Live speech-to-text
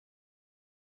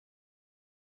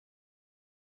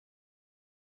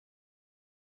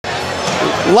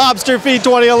Lobster Feed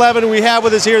 2011, we have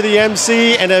with us here the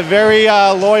MC and a very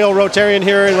loyal Rotarian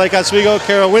here in Lake Oswego,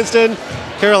 Carol Winston.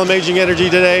 Carol, amazing energy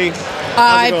today.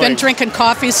 I've been drinking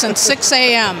coffee since 6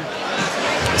 a.m.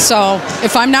 So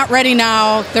if I'm not ready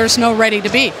now, there's no ready to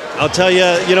be. I'll tell you,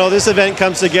 this event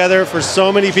comes together for so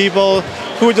many people.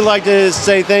 Who would you like to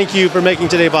say thank you for making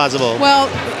today possible? Well,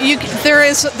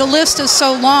 the list is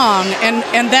so long,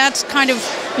 and that's kind of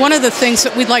one of the things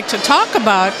that we'd like to talk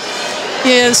about.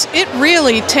 Is it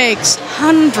really takes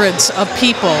hundreds of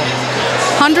people,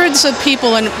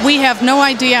 and we have no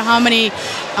idea how many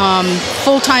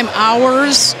full-time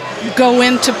hours go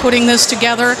into putting this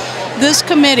together. This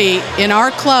committee in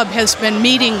our club has been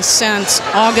meeting since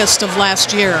August of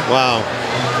last year. Wow.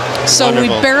 So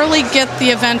wonderful. We barely get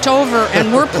the event over,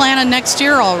 and we're planning next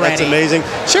year already. That's amazing.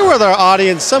 Share with our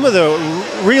audience some of the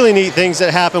really neat things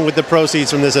that happen with the proceeds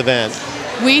from this event.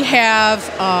 We have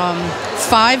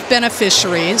 5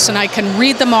 beneficiaries, and I can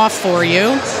read them off for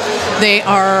you. They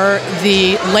are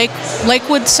the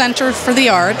Lakewood Center for the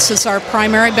Arts is our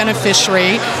primary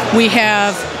beneficiary. We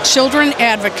have Children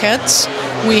Advocates.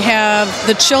 We have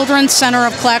the Children's Center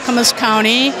of Clackamas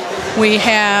County. We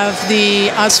have the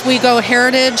Oswego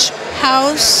Heritage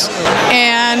House,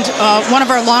 and one of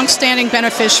our long-standing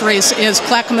beneficiaries is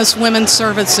Clackamas Women's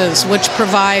Services, which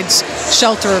provides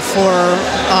shelter for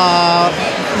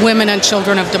women and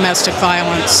children of domestic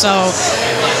violence. So,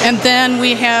 and then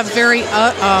we have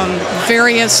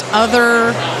various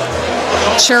other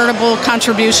charitable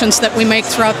contributions that we make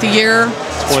throughout the year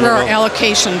through our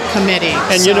allocation committee.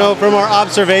 And from our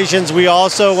observations, we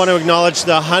also want to acknowledge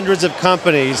the hundreds of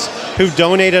companies who've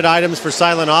donated items for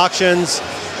silent auctions.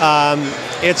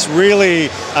 It's really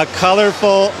a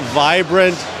colorful,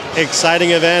 vibrant,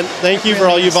 exciting event. Thank you for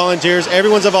all you volunteers.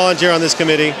 Everyone's a volunteer on this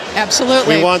committee.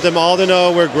 Absolutely. We want them all to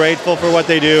know we're grateful for what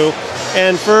they do.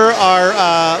 And for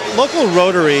our local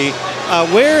Rotary,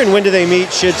 where and when do they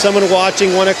meet? Should someone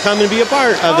watching want to come and be a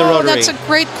part of the Rotary? That's a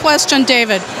great question,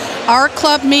 David. Our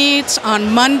club meets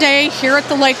on Monday here at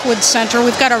the Lakewood Center.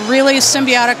 We've got a really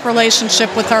symbiotic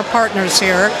relationship with our partners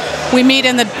here. We meet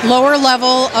in the lower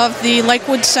level of the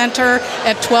Lakewood Center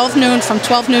at 12 noon, from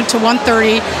 12 noon to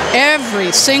 1:30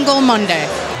 every single Monday.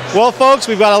 Well, folks,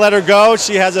 we've got to let her go.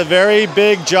 She has a very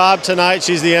big job tonight.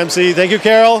 She's the MC. Thank you,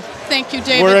 Carol. Thank you,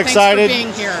 David. We're excited.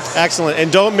 Thanks for being here. Excellent.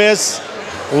 And don't miss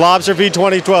Lobster Feed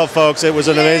 2012, folks. It was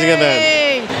an amazing event.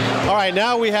 All right,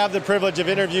 now we have the privilege of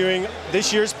interviewing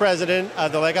this year's president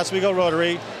of the Lake Oswego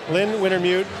Rotary, Lynn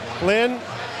Wintermute. Lynn,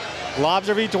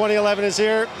 Lobster Feed 2011 is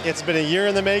here. It's been a year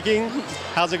in the making.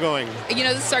 How's it going?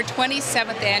 This is our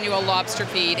 27th annual Lobster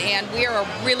Feed, and we are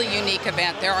a really unique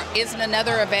event. There isn't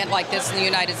another event like this in the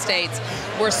United States.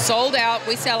 We're sold out.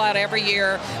 We sell out every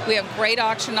year. We have great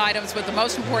auction items, but the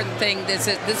most important thing is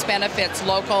that this benefits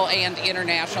local and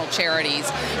international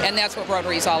charities, and that's what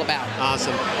Rotary is all about.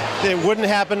 Awesome. It wouldn't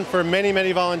happen for many,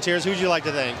 many volunteers. Who would you like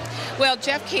to thank? Well,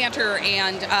 Jeff Cantor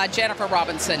and Jennifer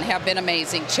Robinson have been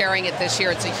amazing chairing it this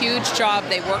year. It's a huge job.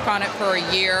 They work on it for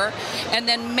a year. And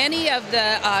then many of the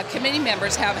committee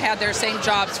members have had their same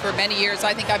jobs for many years.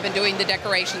 I think I've been doing the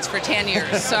decorations for 10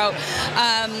 years. So,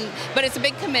 but it's a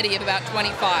big committee of about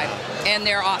 25, and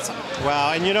they're awesome.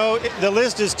 Wow, and the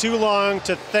list is too long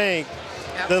to thank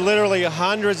the literally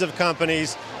hundreds of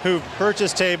companies who've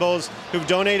purchased tables, who've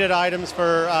donated items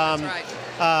for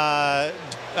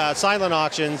silent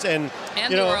auctions, and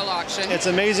the oral auction. It's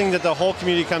amazing that the whole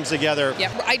community comes together.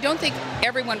 Yeah, I don't think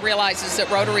everyone realizes that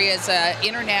Rotary is an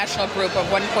international group of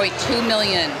 1.2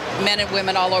 million men and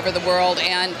women all over the world,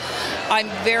 and I'm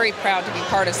very proud to be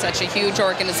part of such a huge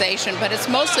organization, but it's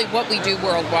mostly what we do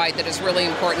worldwide that is really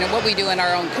important, and what we do in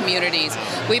our own communities.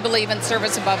 We believe in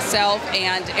service above self,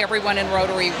 and everyone in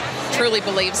Rotary truly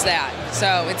believes that.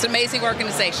 So it's an amazing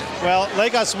organization. Well,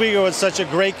 Lake Oswego is such a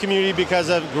great community because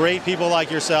of great people like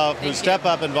yourself who step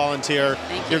up and volunteer.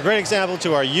 You're a great example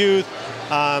to our youth.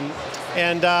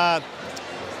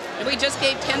 We just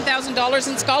gave $10,000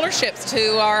 in scholarships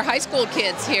to our high school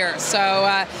kids here.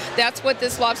 So that's what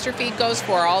this Lobster Feed goes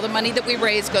for. All the money that we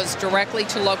raise goes directly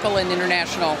to local and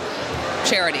international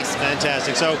charities.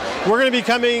 Fantastic. So we're going to be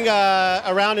coming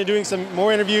around and doing some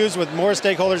more interviews with more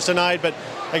stakeholders tonight. But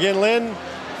again, Lynn,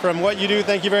 from what you do,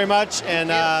 thank you very much.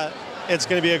 And it's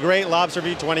going to be a great Lobster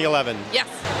Feed 2011. Yes.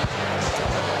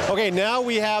 Okay, now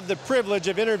we have the privilege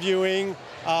of interviewing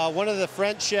one of the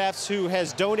French chefs who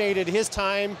has donated his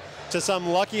time to some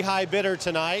lucky high bidder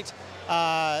tonight.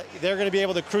 They're going to be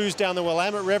able to cruise down the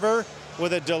Willamette River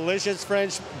with a delicious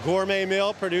French gourmet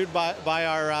meal produced by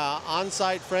our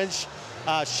on-site French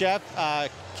chef,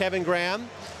 Kevin Graham.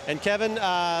 And Kevin,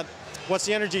 what's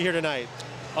the energy here tonight?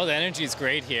 Oh, the energy is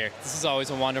great here. This is always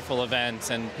a wonderful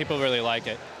event, and people really like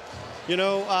it. You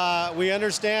know, we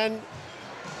understand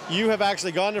you have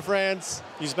actually gone to France.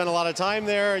 You spent a lot of time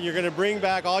there, and you're going to bring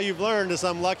back all you've learned to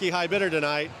some lucky high bidder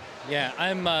tonight. Yeah,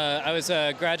 I was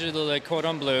a graduate of the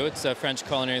Cordon Bleu. It's a French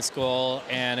culinary school,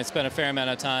 and I spent a fair amount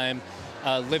of time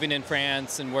living in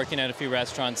France and working at a few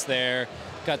restaurants there.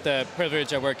 Got the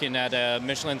privilege of working at a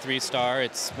Michelin 3-star.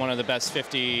 It's one of the best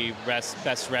 50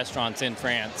 best restaurants in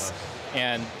France.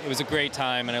 And it was a great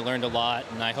time, and I learned a lot,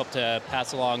 and I hope to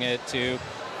pass along it to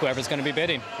whoever's going to be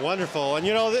bidding. Wonderful. And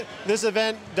you know, this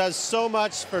event does so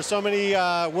much for so many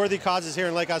worthy causes here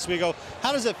in Lake Oswego.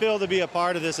 How does it feel to be a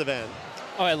part of this event?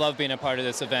 Oh, I love being a part of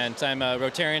this event. I'm a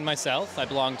Rotarian myself. I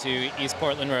belong to East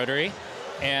Portland Rotary,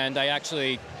 and I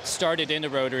actually started into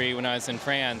Rotary when I was in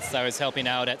France. I was helping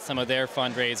out at some of their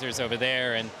fundraisers over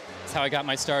there, and it's how I got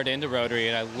my start into Rotary.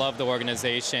 And I love the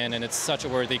organization, and it's such a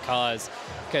worthy cause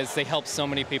because they help so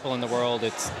many people in the world.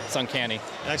 It's uncanny.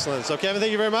 Excellent. So Kevin,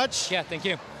 thank you very much. Yeah, thank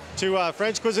you. To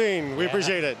French Cuisine, we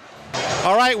appreciate it.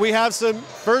 All right, we have some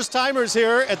first-timers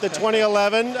here at the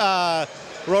 2011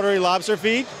 Rotary Lobster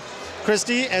Feed.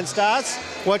 Christy and Stas,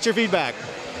 what's your feedback?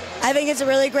 I think it's a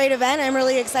really great event. I'm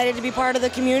really excited to be part of the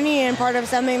community and part of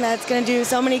something that's going to do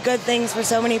so many good things for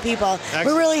so many people. Excellent.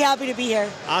 We're really happy to be here.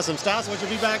 Awesome. Stas, what's your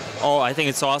feedback? Oh, I think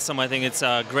it's awesome. I think it's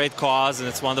a great cause, and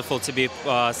it's wonderful to be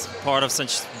part of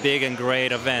such big and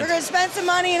great event. We're going to spend some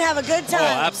money and have a good time.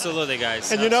 Oh, absolutely,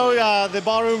 guys. And absolutely. you know, the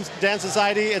Ballroom Dance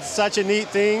Society, it's such a neat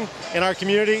thing in our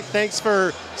community. Thanks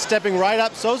for stepping right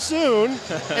up so soon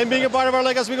and being a part of our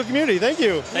Lake Oswego community. Thank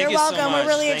you. Thank You're you so welcome. much.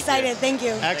 We're really Thank you. excited. Thank you.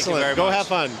 Excellent. Thank you very Go much. have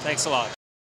fun. Thanks a lot.